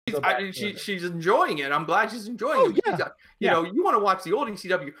she's enjoying it. I'm glad she's enjoying it. Yeah. You know, you want to watch the old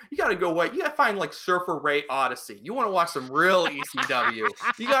ECW, you got to go away. You got to find like Surfer Ray Odyssey. You want to watch some real ECW,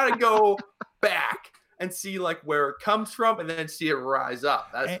 you got to go back and see like where it comes from, and then see it rise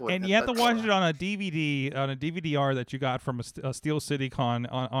up. And you have to watch it on a DVD-R that you got from a Steel City Con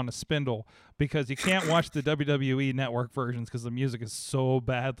on a spindle, because you can't watch the WWE Network versions because the music is so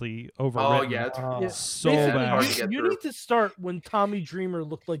badly overwritten. Oh yeah, it's so bad. You need to start when Tommy Dreamer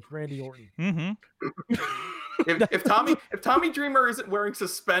looked like Randy Orton. Mm-hmm. if Tommy Dreamer isn't wearing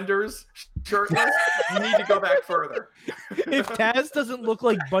suspenders, shirtless, you need to go back further. If Taz doesn't look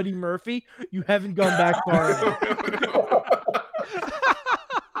like Buddy Murphy, you haven't gone back far enough.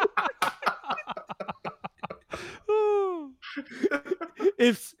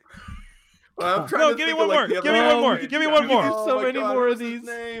 Give me one more. Give me one more. So many more of these.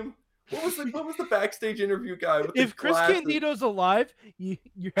 Name? What was the backstage interview guy? With if Chris Candido's alive, you're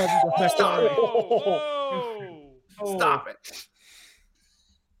having to best Stop it.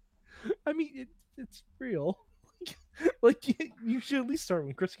 I mean, it's real. Like you should at least start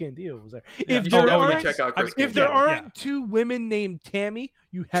when Chris Candido was there. If there aren't two women named Tammy,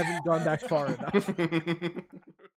 you haven't gone back far enough.